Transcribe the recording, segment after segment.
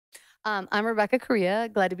I'm Rebecca Correia.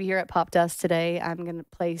 Glad to be here at Popdust today. I'm going to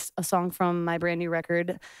play a song from my brand new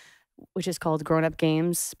record, which is called Grown Up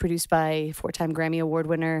Games, produced by four-time Grammy Award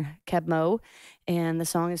winner Keb Mo. And the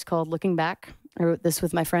song is called Looking Back. I wrote this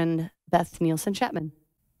with my friend Beth Nielsen Chapman.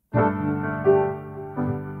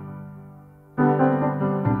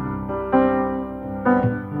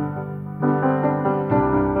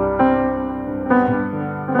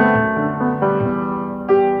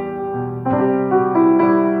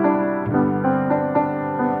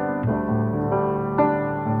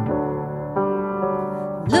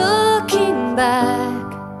 Looking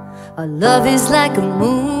back, our love is like a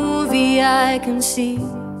movie I can see.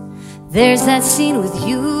 There's that scene with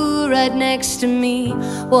you right next to me,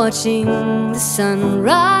 watching the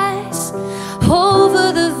sunrise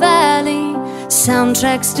over the valley,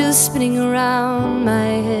 soundtrack still spinning around my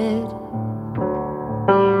head.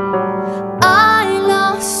 I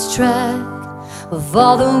lost track of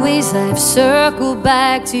all the ways I've circled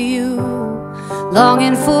back to you,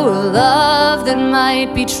 longing for a love that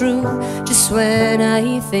might be true. Just when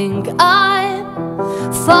I think I'm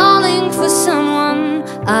falling for someone,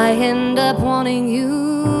 I end up wanting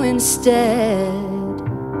you instead.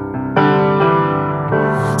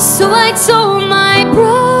 So I told my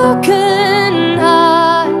broken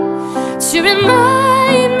heart to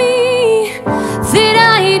remind me that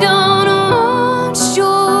I don't want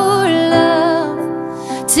your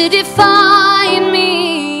love to define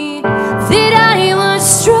me, that I was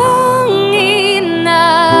strong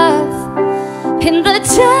enough in the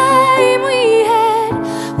time we had.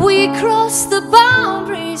 We crossed the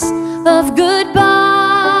boundaries of goodbye.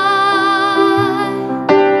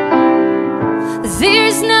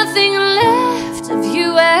 There's nothing left of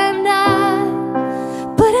you and I,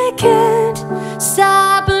 but I can't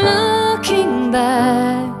stop looking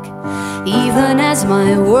back. Even as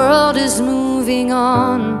my world is moving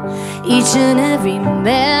on, each and every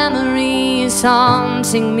memory is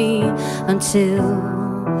haunting me, until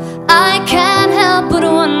I can't help but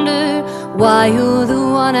wonder why you're the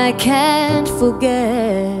one I can't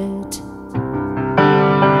forget.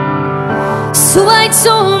 So I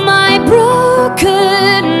told my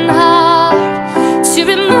broken heart to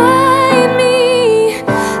remind me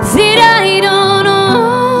that I don't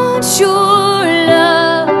want your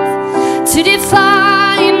love to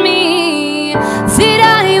define me, that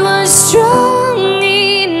I was strong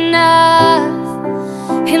enough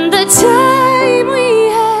in the time we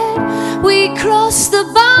had. We crossed the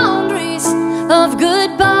boundaries of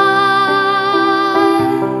goodbye.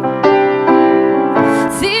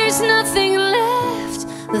 There's nothing left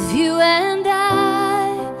of you and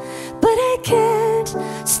I, but I can't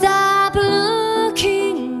stop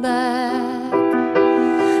looking back,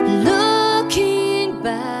 looking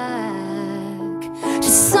back to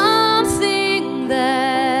something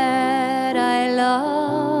that I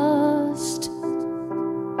lost.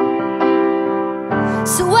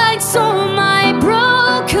 So I told my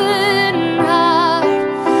broken heart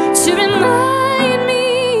to remind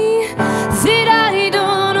me that I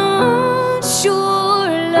don't want your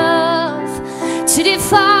love to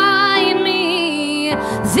define me,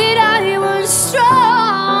 that I was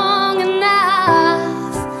strong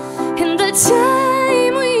enough in the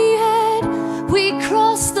time we had. We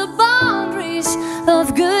crossed the boundaries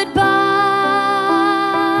of goodbye.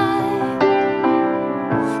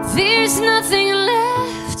 There's nothing